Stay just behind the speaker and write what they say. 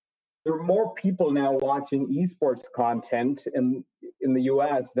There are more people now watching esports content in the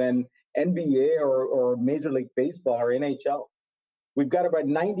US than NBA or Major League Baseball or NHL. We've got about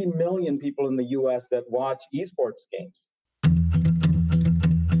 90 million people in the US that watch esports games.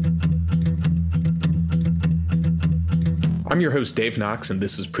 I'm your host, Dave Knox, and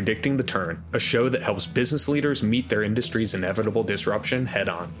this is Predicting the Turn, a show that helps business leaders meet their industry's inevitable disruption head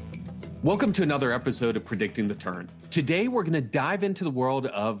on. Welcome to another episode of Predicting the Turn. Today, we're going to dive into the world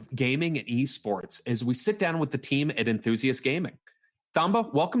of gaming and esports as we sit down with the team at Enthusiast Gaming.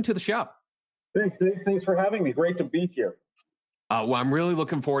 Thamba, welcome to the show. Thanks, Dave. Thanks for having me. Great to be here. Well, I'm really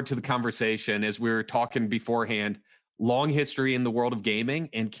looking forward to the conversation. As we were talking beforehand, long history in the world of gaming,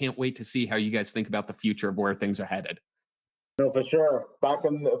 and can't wait to see how you guys think about the future of where things are headed. No, for sure. Back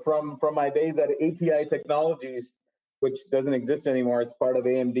from my days at ATI Technologies, which doesn't exist anymore as part of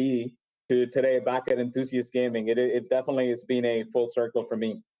AMD, to today back at Enthusiast Gaming, it definitely has been a full circle for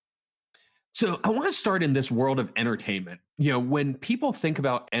me. So I want to start in this world of entertainment. You know, when people think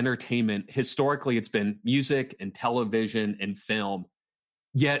about entertainment, historically it's been music and television and film.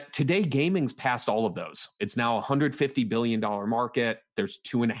 Yet today, gaming's past all of those. It's now a $150 billion market. There's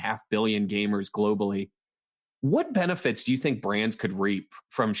 2.5 billion gamers globally. What benefits do you think brands could reap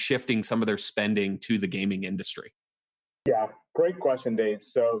from shifting some of their spending to the gaming industry? Yeah, great question, Dave.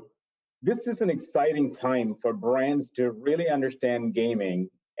 So this is an exciting time for brands to really understand gaming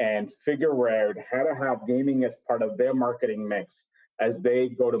and figure out how to have gaming as part of their marketing mix as they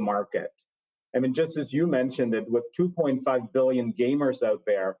go to market. I mean, just as you mentioned it, with 2.5 billion gamers out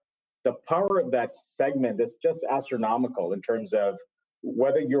there, the power of that segment is just astronomical in terms of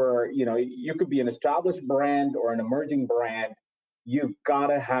whether you could be an established brand or an emerging brand, you've got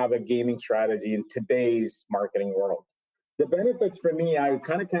to have a gaming strategy in today's marketing world. The benefits for me, I would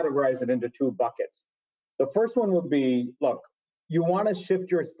kind of categorize it into two buckets. The first one would be, look, you want to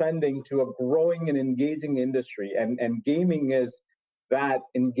shift your spending to a growing and engaging industry, and gaming is that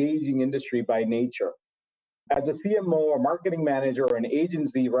engaging industry by nature. As a CMO or marketing manager or an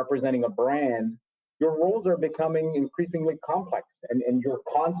agency representing a brand, your roles are becoming increasingly complex, and you're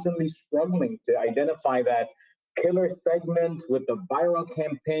constantly struggling to identify that killer segment with the viral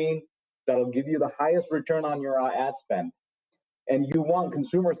campaign that'll give you the highest return on your ad spend. And you want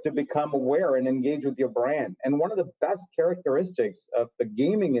consumers to become aware and engage with your brand. And one of the best characteristics of the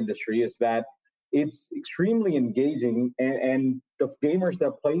gaming industry is that it's extremely engaging, and the gamers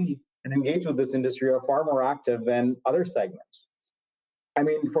that play and engage with this industry are far more active than other segments. I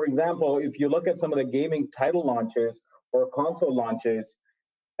mean, for example, if you look at some of the gaming title launches or console launches,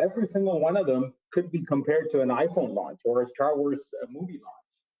 every single one of them could be compared to an iPhone launch or a Star Wars movie launch.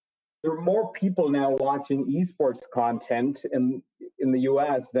 There are more people now watching esports content in the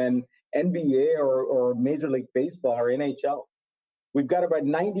US than NBA or Major League Baseball or NHL. We've got about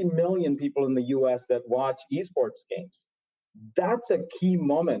 90 million people in the US that watch esports games. That's a key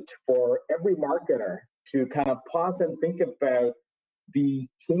moment for every marketer to kind of pause and think about the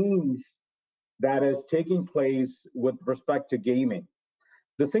change that is taking place with respect to gaming.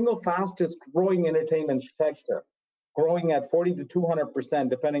 The single fastest growing entertainment sector, growing at 40 to 200%,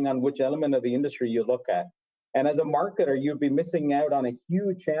 depending on which element of the industry you look at. And as a marketer, you'd be missing out on a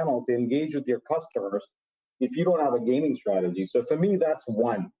huge channel to engage with your customers if you don't have a gaming strategy. So for me, that's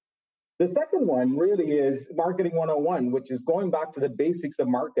one. The second one really is Marketing 101, which is going back to the basics of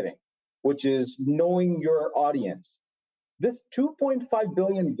marketing, which is knowing your audience. This 2.5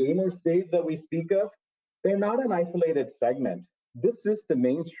 billion gamers, Dave, that we speak of, they're not an isolated segment. This is the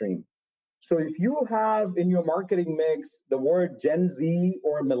mainstream. So if you have in your marketing mix the word Gen Z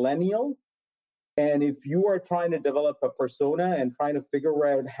or millennial, and if you are trying to develop a persona and trying to figure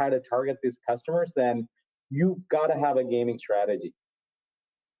out how to target these customers, then you've got to have a gaming strategy.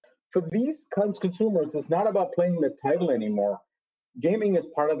 For these consumers, it's not about playing the title anymore. Gaming is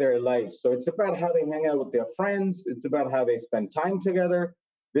part of their life. So it's about how they hang out with their friends. It's about how they spend time together.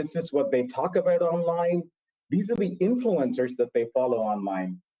 This is what they talk about online. These are the influencers that they follow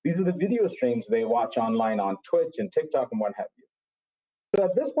online. These are the video streams they watch online on Twitch and TikTok and what have you. So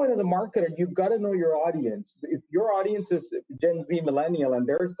at this point as a marketer, you've got to know your audience. If your audience is Gen Z millennial and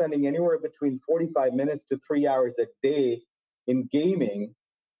they're spending anywhere between 45 minutes to 3 hours a day in gaming,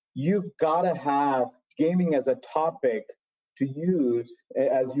 you've got to have gaming as a topic to use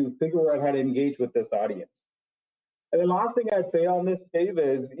as you figure out how to engage with this audience. And the last thing I'd say on this, Dave,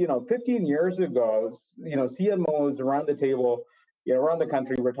 is, 15 years ago, CMOs around the table, around the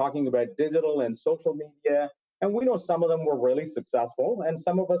country, were talking about digital and social media. And we know some of them were really successful and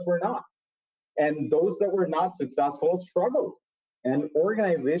some of us were not. And those that were not successful struggled. And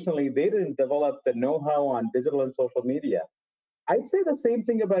organizationally, they didn't develop the know-how on digital and social media. I'd say the same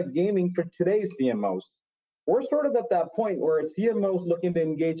thing about gaming for today's CMOs. We're sort of at that point where CMOs looking to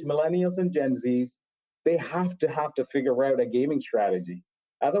engage millennials and Gen Zs, they have to figure out a gaming strategy.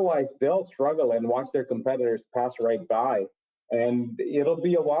 Otherwise, they'll struggle and watch their competitors pass right by. And it'll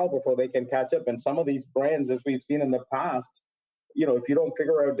be a while before they can catch up. And some of these brands, as we've seen in the past, if you don't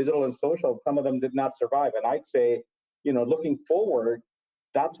figure out digital and social, some of them did not survive. And I'd say, looking forward,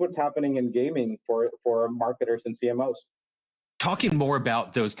 that's what's happening in gaming for marketers and CMOs. Talking more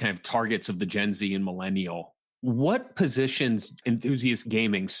about those kind of targets of the Gen Z and millennial, what positions Enthusiast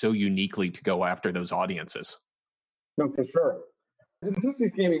Gaming so uniquely to go after those audiences? No, for sure.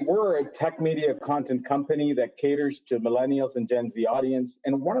 Enthusiast Gaming, we're a tech media content company that caters to millennials and Gen Z audience.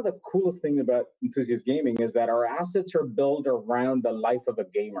 And one of the coolest things about Enthusiast Gaming is that our assets are built around the life of a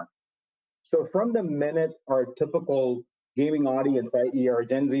gamer. So from the minute our typical gaming audience, i.e. our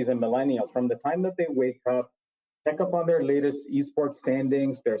Gen Zs and millennials, from the time that they wake up, check up on their latest esports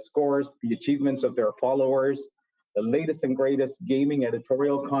standings, their scores, the achievements of their followers, the latest and greatest gaming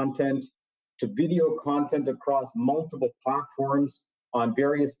editorial content, to video content across multiple platforms on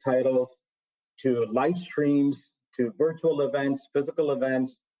various titles, to live streams, to virtual events, physical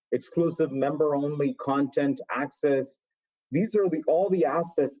events, exclusive member-only content access. These are all the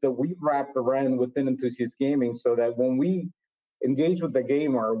assets that we've wrapped around within Enthusiast Gaming so that when we engage with the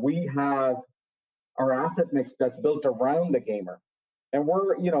gamer, we have our asset mix that's built around the gamer. And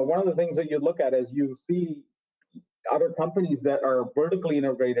we're, one of the things that you look at is you see other companies that are vertically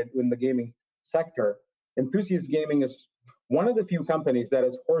integrated in the gaming sector. Enthusiast Gaming is one of the few companies that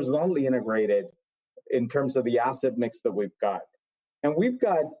is horizontally integrated in terms of the asset mix that we've got. And we've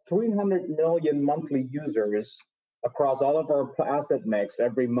got 300 million monthly users across all of our asset mix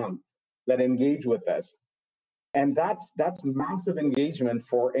every month that engage with us. And that's massive engagement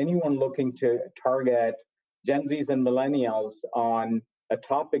for anyone looking to target Gen Zs and millennials on a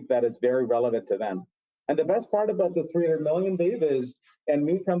topic that is very relevant to them. And the best part about this 300 million, Dave, is, and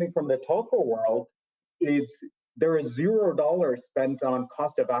me coming from the telco world, there is $0 spent on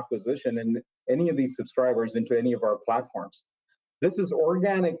cost of acquisition in any of these subscribers into any of our platforms. This is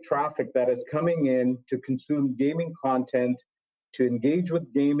organic traffic that is coming in to consume gaming content, to engage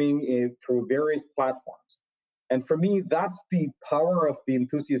with gaming through various platforms. And for me, that's the power of the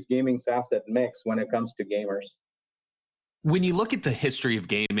Enthusiast Gaming's asset mix when it comes to gamers. When you look at the history of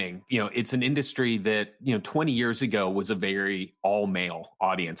gaming, it's an industry that, 20 years ago was a very all-male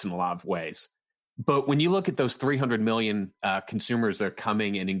audience in a lot of ways. But when you look at those 300 million consumers that are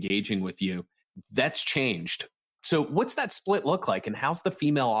coming and engaging with you, that's changed. So what's that split look like? And how's the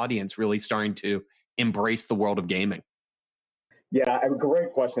female audience really starting to embrace the world of gaming? Yeah, a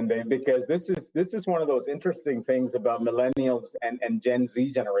great question, Dave, because this is one of those interesting things about millennials and Gen Z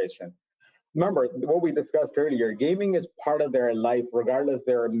generation. Remember what we discussed earlier, gaming is part of their life, regardless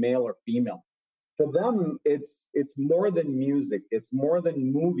they're male or female. For them, it's more than music, it's more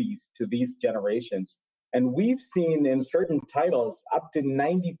than movies to these generations. And we've seen in certain titles up to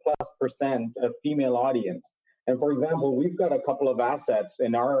 90+% of female audience. And for example, we've got a couple of assets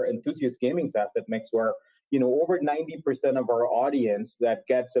in our Enthusiast Gaming's asset mix where over 90% of our audience that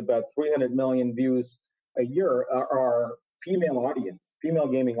gets about 300 million views a year are female audience, female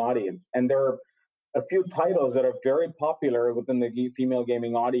gaming audience. And there are a few titles that are very popular within the female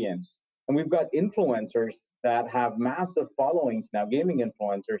gaming audience. And we've got influencers that have massive followings now, gaming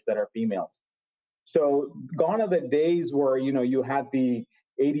influencers that are females. So gone are the days where, you had the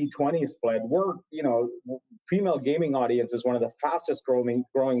 80-20 split. Female gaming audience is one of the fastest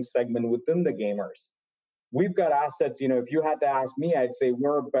growing segment within the gamers. We've got assets, if you had to ask me, I'd say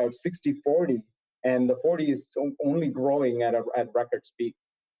we're about 60-40, and the 40 is only growing at record speed.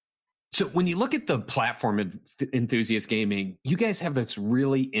 So when you look at the platform of Enthusiast Gaming, you guys have this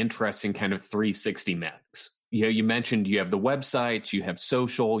really interesting kind of 360 mix. You mentioned you have the websites, you have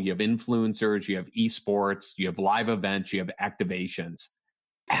social, you have influencers, you have esports, you have live events, you have activations.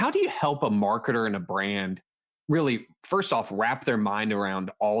 How do you help a marketer and a brand really, first off, wrap their mind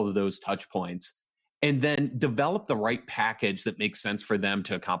around all of those touch points and then develop the right package that makes sense for them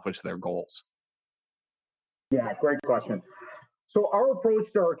to accomplish their goals? Yeah, great question. So our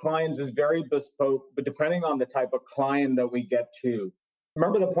approach to our clients is very bespoke, but depending on the type of client that we get to.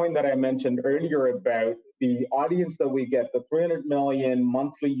 Remember the point that I mentioned earlier about the audience that we get, the 300 million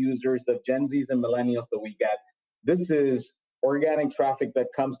monthly users of Gen Zs and millennials that we get. This is organic traffic that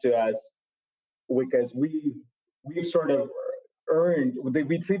comes to us because we've sort of earned,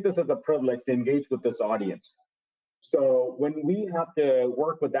 we treat this as a privilege to engage with this audience. So when we have to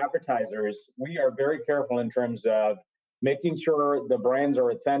work with advertisers, we are very careful in terms of making sure the brands are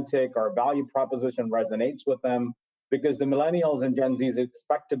authentic, our value proposition resonates with them. because the millennials and Gen Zs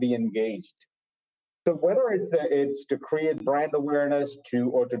expect to be engaged. So whether it's to create brand awareness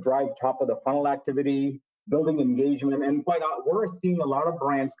or to drive top of the funnel activity, building engagement, and we're seeing a lot of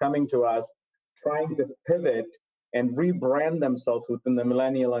brands coming to us trying to pivot and rebrand themselves within the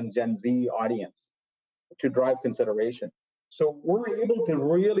millennial and Gen Z audience to drive consideration. So we're able to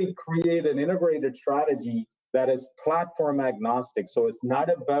really create an integrated strategy that is platform agnostic. So it's not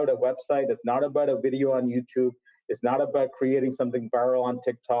about a website, it's not about a video on YouTube, it's not about creating something viral on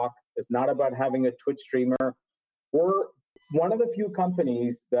TikTok, it's not about having a Twitch streamer. We're one of the few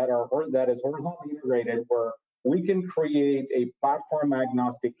companies that is horizontally integrated where we can create a platform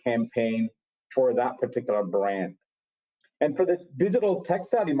agnostic campaign for that particular brand. And for the digital tech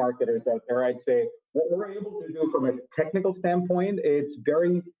savvy marketers out there, I'd say what we're able to do from a technical standpoint, it's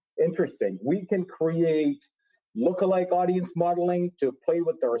very interesting. We can create lookalike audience modeling to play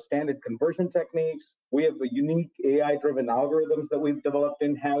with our standard conversion techniques. We have a unique AI-driven algorithms that we've developed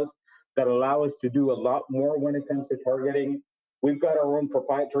in-house that allow us to do a lot more when it comes to targeting. We've got our own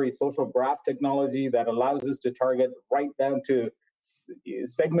proprietary social graph technology that allows us to target right down to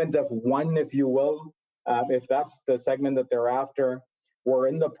segment of one, if you will, if that's the segment that they're after. We're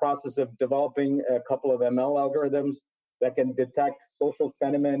in the process of developing a couple of ML algorithms that can detect social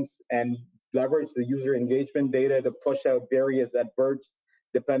sentiments and leverage the user engagement data to push out various adverts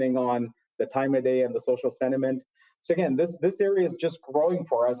depending on the time of day and the social sentiment. So again, this area is just growing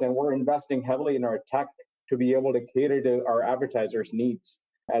for us, and we're investing heavily in our tech to be able to cater to our advertisers' needs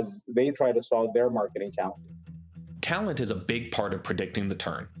as they try to solve their marketing challenges. Talent is a big part of predicting the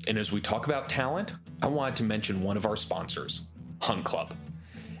turn. And as we talk about talent, I wanted to mention one of our sponsors, Hunt Club.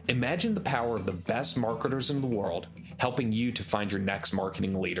 Imagine the power of the best marketers in the world helping you to find your next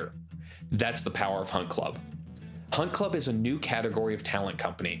marketing leader. That's the power of Hunt Club. Hunt Club is a new category of talent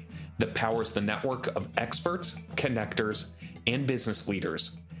company that powers the network of experts, connectors, and business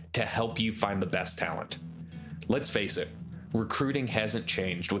leaders to help you find the best talent. Let's face it, recruiting hasn't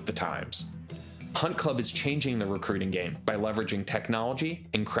changed with the times. Hunt Club is changing the recruiting game by leveraging technology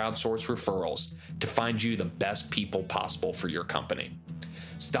and crowdsource referrals to find you the best people possible for your company.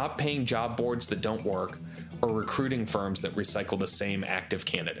 Stop paying job boards that don't work or recruiting firms that recycle the same active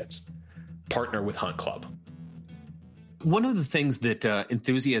candidates. Partner with Hunt Club. One of the things that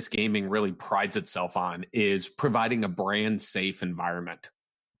Enthusiast Gaming really prides itself on is providing a brand safe environment.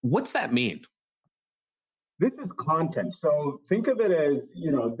 What's that mean? This is content. So think of it as,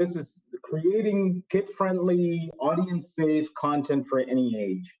 this is creating kid-friendly, audience-safe content for any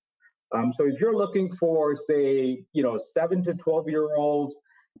age. So if you're looking for, say, 7 to 12-year-olds,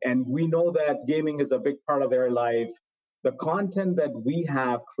 and we know that gaming is a big part of their life, the content that we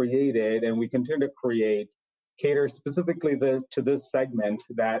have created and we continue to create caters specifically to this segment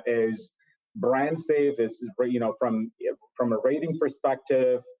that is brand safe, is from a rating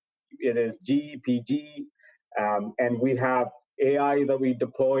perspective, it is GPG. And we have AI that we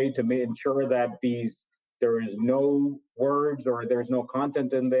deploy to ensure that there is no words or there's no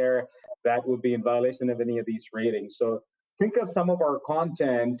content in there that would be in violation of any of these ratings. So think of some of our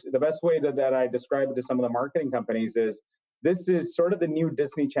content. The best way that I describe it to some of the marketing companies is this is sort of the new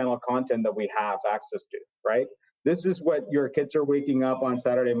Disney Channel content that we have access to, right? This is what your kids are waking up on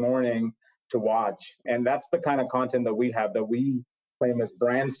Saturday morning to watch. And that's the kind of content that we have that we claim as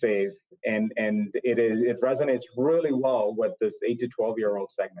brand safe, and it resonates really well with this 8 to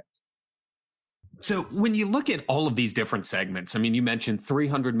 12-year-old segment. So when you look at all of these different segments, I mean, you mentioned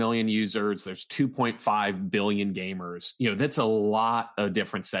 300 million users, there's 2.5 billion gamers. That's a lot of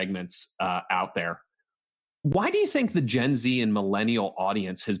different segments out there. Why do you think the Gen Z and millennial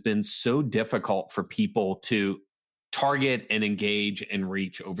audience has been so difficult for people to target and engage and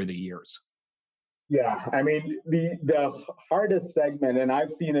reach over the years? Yeah, I mean, the hardest segment, and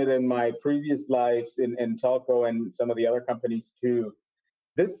I've seen it in my previous lives in telco and some of the other companies too,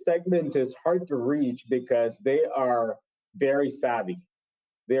 this segment is hard to reach because they are very savvy.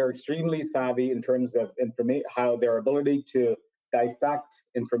 They're extremely savvy in terms of how their ability to dissect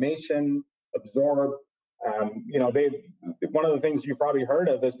information, absorb. One of the things you probably heard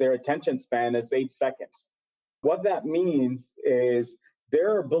of is their attention span is 8 seconds. What that means is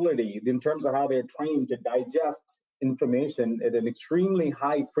their ability in terms of how they're trained to digest information at an extremely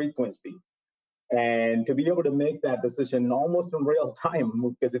high frequency and to be able to make that decision almost in real time,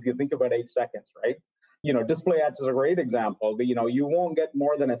 because if you think about 8 seconds, right? Display ads is a great example. You won't get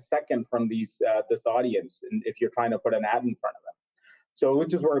more than a second from this audience if you're trying to put an ad in front of them. So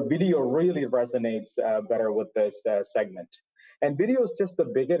which is where video really resonates better with this segment. And video is just the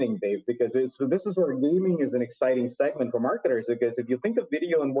beginning, Dave, because this is where gaming is an exciting segment for marketers, because if you think of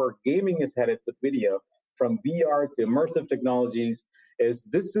video and where gaming is headed with video, from VR to immersive technologies, is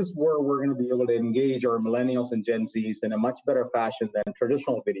this is where we're going to be able to engage our millennials and Gen Zs in a much better fashion than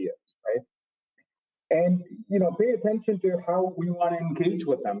traditional videos, right? And pay attention to how we want to engage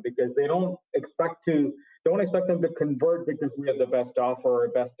with them, because they don't expect them to convert because we have the best offer or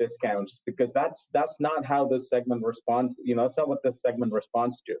best discounts, because that's not how this segment responds. That's not what this segment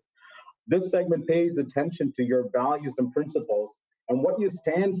responds to. This segment pays attention to your values and principles and what you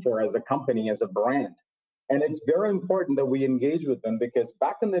stand for as a company, as a brand. And it's very important that we engage with them, because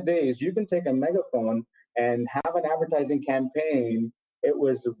back in the days, you can take a megaphone and have an advertising campaign. It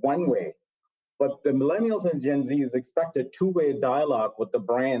was one way. But the millennials and Gen Zs expect a two-way dialogue with the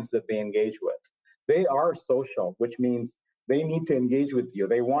brands that they engage with. They are social, which means they need to engage with you.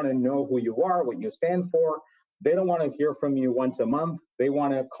 They want to know who you are, what you stand for. They don't want to hear from you once a month. They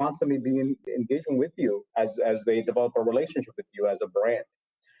want to constantly be engaging with you as they develop a relationship with you as a brand.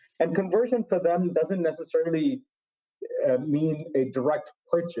 And conversion for them doesn't necessarily mean a direct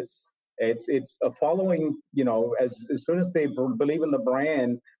purchase. It's a following, as soon as they believe in the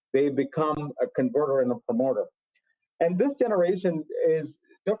brand, they become a converter and a promoter. And this generation is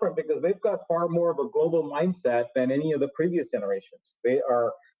different because they've got far more of a global mindset than any of the previous generations.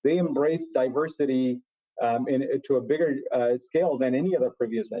 They embrace diversity to a bigger scale than any of the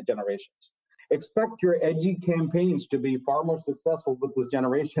previous generations. Expect your edgy campaigns to be far more successful with this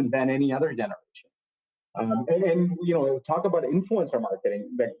generation than any other generation. Talk about influencer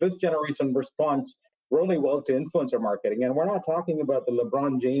marketing. Like, this generation responds really well to influencer marketing. And we're not talking about the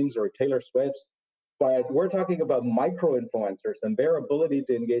LeBron James or Taylor Swifts, but we're talking about micro influencers and their ability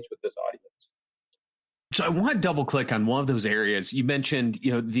to engage with this audience. So I want to double click on one of those areas. You mentioned,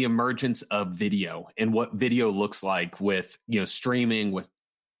 the emergence of video and what video looks like with, streaming, with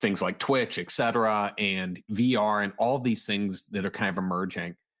things like Twitch, et cetera, and VR and all these things that are kind of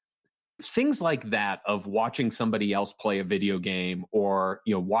emerging. Things like that, of watching somebody else play a video game, or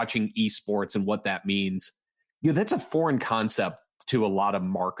watching esports and what that means, that's a foreign concept to a lot of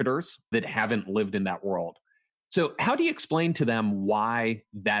marketers that haven't lived in that world. So how do you explain to them why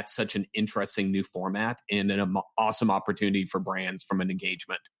that's such an interesting new format and an awesome opportunity for brands from an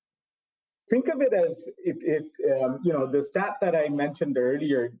engagement? Think of it as if the stat that I mentioned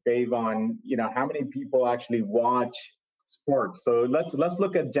earlier, Dave, on how many people actually watch sports. So let's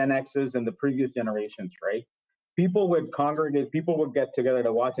look at Gen X's and the previous generations, right? People would congregate, people would get together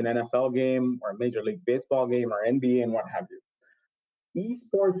to watch an NFL game or a Major League Baseball game or NBA and what have you.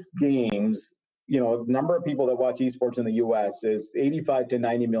 Esports games, the number of people that watch esports in the US is 85 to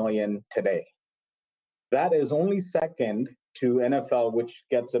 90 million today. That is only second to NFL, which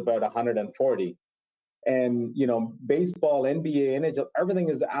gets about 140. And, baseball, NBA, NHL, everything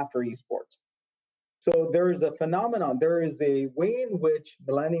is after esports. So there is a phenomenon, there is a way in which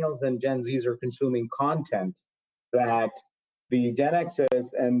millennials and Gen Zs are consuming content that the Gen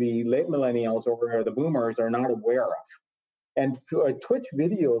Xs and the late millennials or the boomers are not aware of. And a Twitch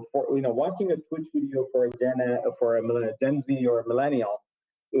video watching a Twitch video for a Gen Z or a millennial,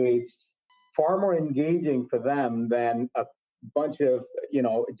 it's far more engaging for them than a bunch of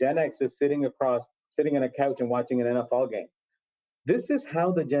Gen Xs sitting on a couch and watching an NFL game. This is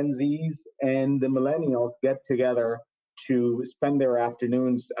how the Gen Zs and the millennials get together to spend their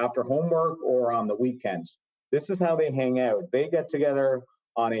afternoons after homework or on the weekends. This is how they hang out. They get together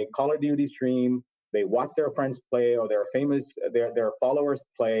on a Call of Duty stream. They watch their friends play or their followers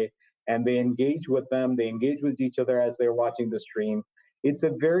play, and they engage with them. They engage with each other as they're watching the stream. It's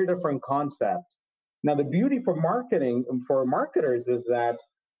a very different concept. Now, the beauty for marketers is that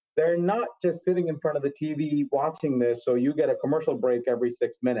they're not just sitting in front of the TV watching this, so you get a commercial break every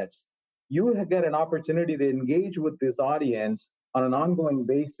 6 minutes. You get an opportunity to engage with this audience on an ongoing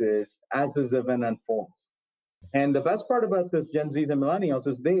basis as this event unfolds. And the best part about this Gen Zs and millennials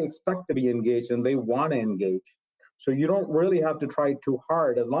is they expect to be engaged and they want to engage. So you don't really have to try too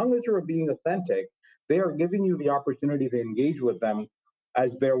hard. As long as you're being authentic, they are giving you the opportunity to engage with them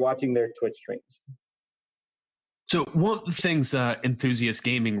as they're watching their Twitch streams. So one of the things Enthusiast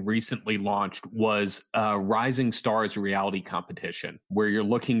Gaming recently launched was a Rising Stars reality competition, where you're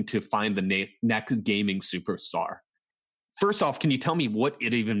looking to find the next gaming superstar. First off, can you tell me what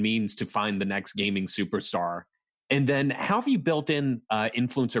it even means to find the next gaming superstar? And then how have you built in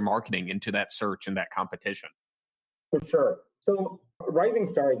influencer marketing into that search and that competition? For sure. So Rising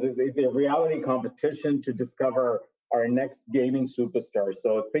Stars is a reality competition to discover our next gaming superstar.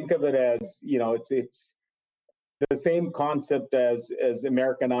 So think of it as, it's the same concept as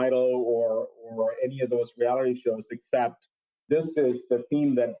American Idol or any of those reality shows, except this is the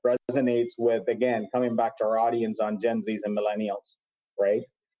theme that resonates with, again, coming back to our audience on Gen Zs and millennials, right?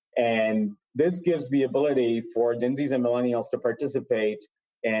 And this gives the ability for Gen Zs and millennials to participate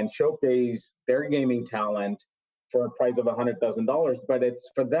and showcase their gaming talent for a price of $100,000. But it's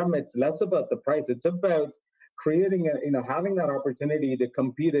for them, it's less about the price. It's about creating having that opportunity to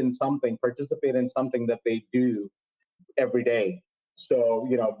compete in something, participate in something that they do every day. So,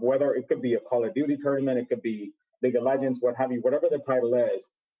 whether it could be a Call of Duty tournament, it could be League of Legends, what have you, whatever the title is,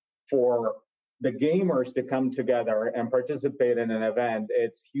 for the gamers to come together and participate in an event,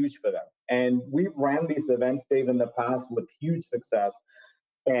 it's huge for them. And we've ran these events, Dave, in the past with huge success.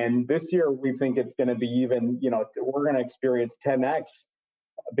 And this year, we think it's going to be even, we're going to experience 10x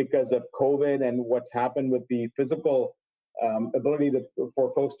because of COVID and what's happened with the physical ability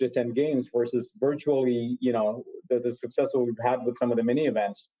for folks to attend games versus virtually, the success that we've had with some of the mini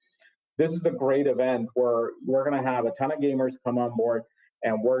events. This is a great event where we're going to have a ton of gamers come on board,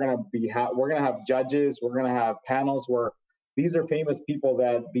 and we're going to have judges, we're going to have panels where these are famous people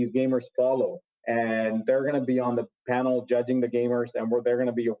that these gamers follow, and they're going to be on the panel judging the gamers, and they're going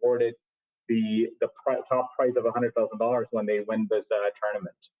to be awarded the top prize of $100,000 when they win this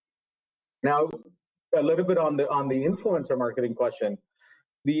tournament. Now, a little bit on the influencer marketing question.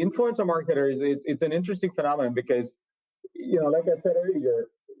 The influencer marketers, it's an interesting phenomenon because, like I said earlier,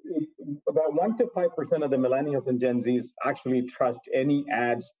 about 1% to 5% of the millennials and Gen Zs actually trust any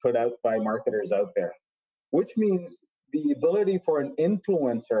ads put out by marketers out there, which means the ability for an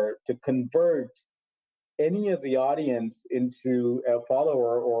influencer to convert any of the audience into a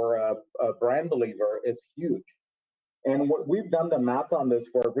follower or a brand believer is huge. And what we've done the math on this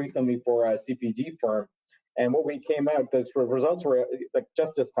recently for a CPG firm, and what we came out, the results were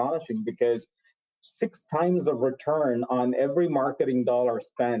just astonishing because 6 times the return on every marketing dollar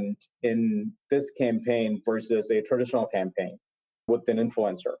spent in this campaign versus a traditional campaign with an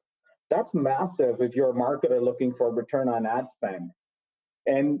influencer. That's massive if you're a marketer looking for a return on ad spend.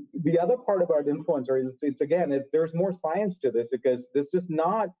 And the other part about influencer is there's more science to this because this is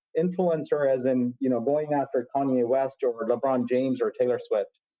not influencer as in, going after Kanye West or LeBron James or Taylor Swift.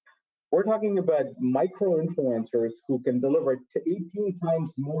 We're talking about micro influencers who can deliver 18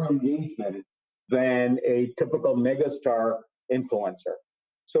 times more engagement than a typical megastar influencer.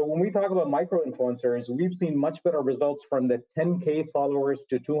 So when we talk about micro influencers, we've seen much better results from the 10K followers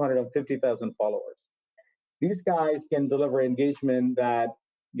to 250,000 followers. These guys can deliver engagement that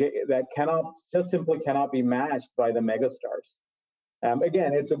cannot be matched by the megastars.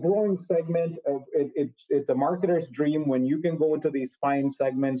 Again, it's a growing segment. It's a marketer's dream when you can go into these fine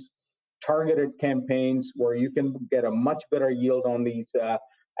segments, targeted campaigns where you can get a much better yield on these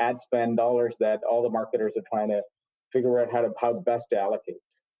ad spend dollars that all the marketers are trying to figure out how best to allocate.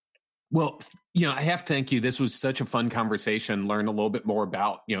 Well, I have to thank you. This was such a fun conversation. Learn a little bit more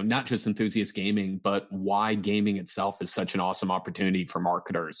about, not just enthusiast gaming, but why gaming itself is such an awesome opportunity for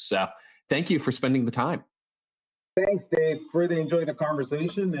marketers. So thank you for spending the time. Thanks, Dave. Really enjoyed the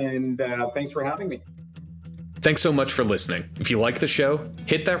conversation, and thanks for having me. Thanks so much for listening. If you like the show,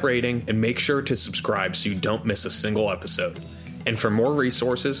 hit that rating and make sure to subscribe so you don't miss a single episode. And for more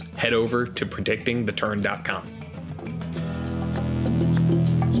resources, head over to predictingtheturn.com.